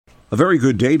A very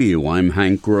good day to you. I'm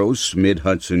Hank Gross,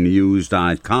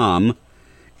 MidHudsonNews.com.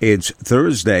 It's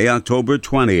Thursday, October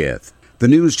 20th. The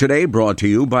news today brought to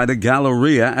you by the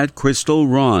Galleria at Crystal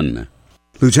Run.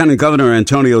 Lieutenant Governor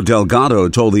Antonio Delgado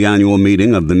told the annual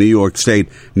meeting of the New York State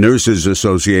Nurses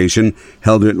Association,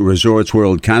 held at Resorts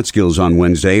World Catskills on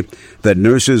Wednesday, that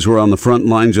nurses were on the front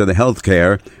lines of the health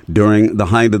care during the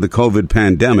height of the COVID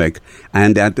pandemic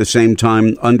and at the same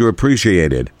time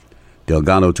underappreciated.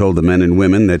 Delgado told the men and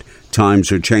women that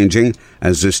times are changing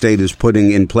as the state is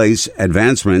putting in place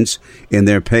advancements in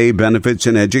their pay, benefits,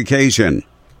 and education.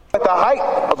 At the height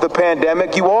of the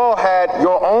pandemic, you all had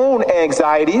your own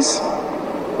anxieties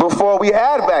before we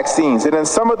had vaccines. And in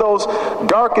some of those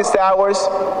darkest hours,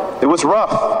 it was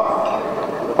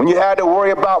rough. When you had to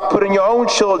worry about putting your own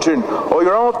children or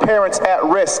your own parents at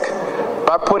risk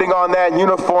by putting on that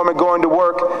uniform and going to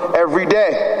work every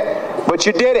day. But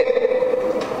you did it.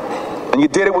 And you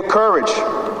did it with courage.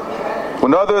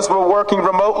 When others were working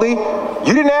remotely,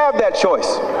 you didn't have that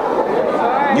choice.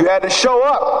 You had to show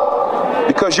up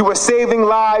because you were saving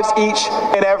lives each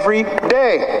and every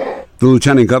day. The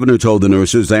lieutenant governor told the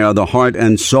nurses they are the heart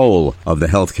and soul of the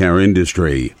healthcare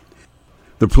industry.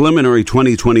 The preliminary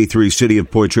 2023 City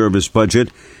of Port Jervis budget,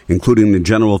 including the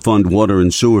general fund, water,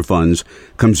 and sewer funds,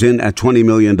 comes in at $20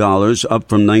 million, up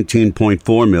from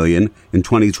 $19.4 million in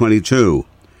 2022.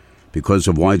 Because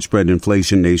of widespread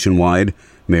inflation nationwide,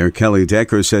 Mayor Kelly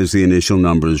Decker says the initial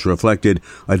numbers reflected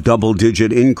a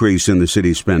double-digit increase in the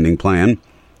city's spending plan.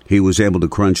 He was able to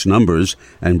crunch numbers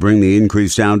and bring the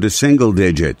increase down to single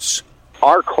digits.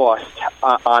 Our costs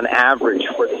on average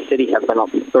for the city have been up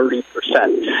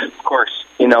 30%. Of course,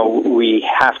 we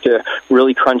have to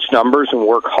really crunch numbers and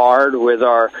work hard with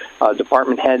our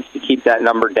department heads to keep that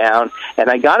number down. And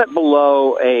I got it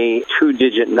below a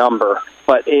two-digit number,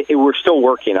 but we're still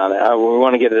working on it. We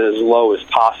want to get it as low as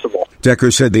possible.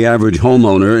 Decker said the average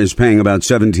homeowner is paying about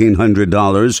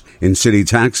 $1,700 in city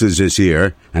taxes this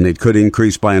year, and it could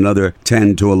increase by another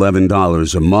 $10 to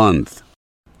 $11 a month.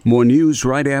 More news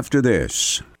right after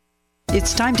this.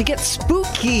 It's time to get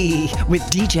spooky with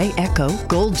DJ Echo,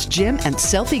 Gold's Gym, and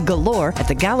Selfie Galore at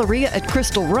the Galleria at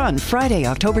Crystal Run Friday,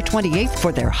 October 28th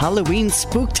for their Halloween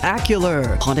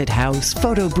Spooktacular. Haunted house,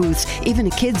 photo booths, even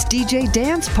a kids' DJ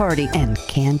dance party, and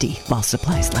candy while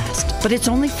supplies last. But it's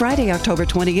only Friday, October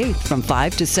 28th from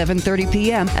 5 to 7:30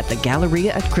 p.m. at the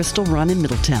Galleria at Crystal Run in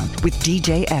Middletown with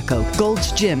DJ Echo,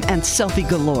 Gold's Gym, and Selfie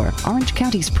Galore, Orange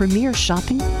County's premier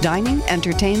shopping, dining,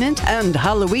 entertainment, and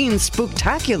Halloween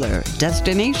Spooktacular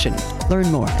destination.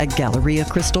 Learn more at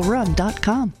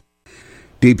GalleriaCrystalRun.com.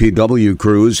 DPW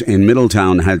crews in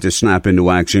Middletown had to snap into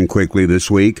action quickly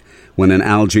this week when an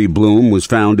algae bloom was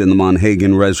found in the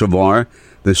Monhegan Reservoir,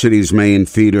 the city's main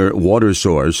feeder water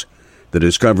source. The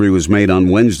discovery was made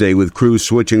on Wednesday with crews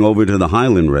switching over to the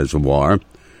Highland Reservoir.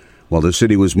 While the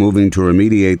city was moving to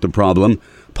remediate the problem,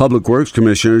 Public Works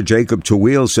Commissioner Jacob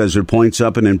Tawil says it points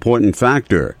up an important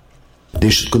factor. They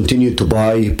should continue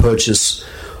to purchase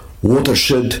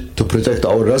watershed to protect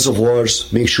our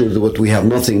reservoirs, make sure that we have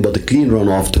nothing but a clean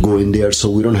runoff to go in there so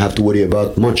we don't have to worry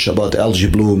much about algae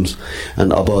blooms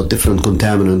and about different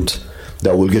contaminant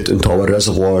that will get into our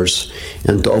reservoirs,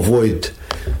 and to avoid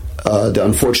the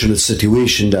unfortunate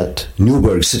situation that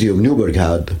City of Newburgh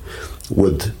had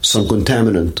with some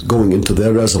contaminant going into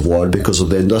their reservoir because of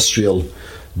the industrial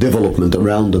development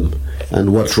around them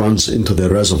and what runs into their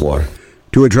reservoir.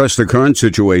 To address the current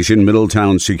situation,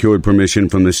 Middletown secured permission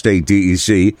from the state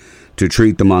DEC to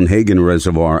treat the Monhegan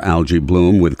Reservoir algae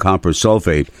bloom with copper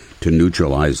sulfate to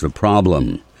neutralize the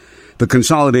problem. The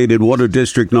Consolidated Water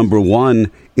District Number 1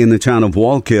 in the town of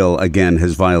Wallkill again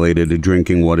has violated a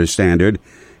drinking water standard.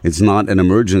 It's not an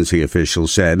emergency,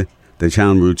 officials said. The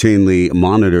town routinely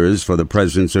monitors for the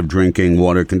presence of drinking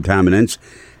water contaminants,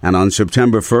 and on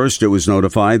September 1st it was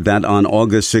notified that on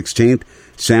August 16th,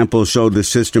 samples showed the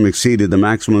system exceeded the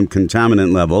maximum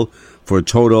contaminant level for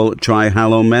total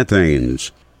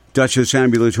trihalomethanes. Dutchess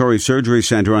Ambulatory Surgery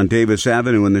Center on Davis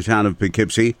Avenue in the town of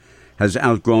Poughkeepsie has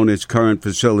outgrown its current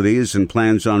facilities and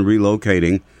plans on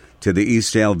relocating to the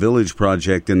Eastdale Village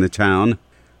project in the town.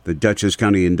 The Dutchess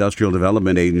County Industrial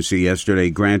Development Agency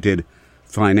yesterday granted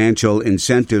financial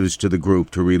incentives to the group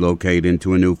to relocate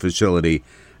into a new facility,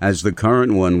 as the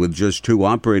current one with just 2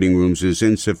 operating rooms is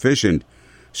insufficient.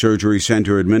 Surgery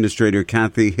Center Administrator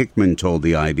Kathy Hickman told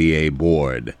the IDA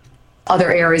board.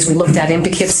 Other areas we looked at in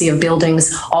Poughkeepsie of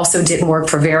buildings also didn't work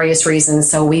for various reasons.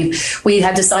 So we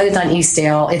have decided on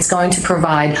Eastdale. It's going to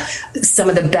provide some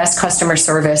of the best customer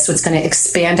service. So it's going to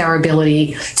expand our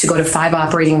ability to go to 5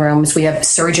 operating rooms. We have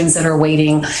surgeons that are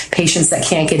waiting, patients that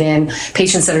can't get in,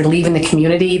 patients that are leaving the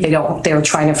community. They're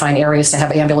trying to find areas to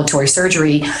have ambulatory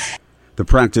surgery. The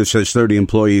practice has 30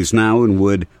 employees now and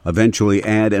would eventually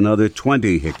add another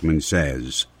 20, Hickman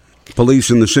says. Police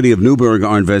in the city of Newburgh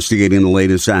are investigating the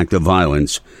latest act of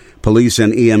violence. Police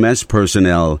and EMS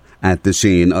personnel at the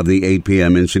scene of the 8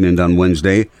 p.m. incident on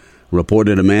Wednesday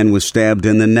reported a man was stabbed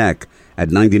in the neck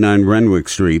at 99 Renwick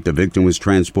Street. The victim was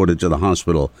transported to the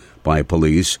hospital by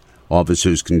police.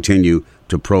 Officers continue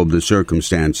to probe the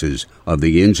circumstances of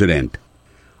the incident.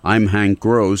 I'm Hank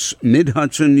Gross,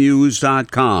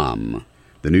 MidHudsonNews.com.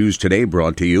 The news today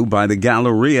brought to you by the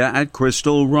Galleria at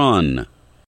Crystal Run.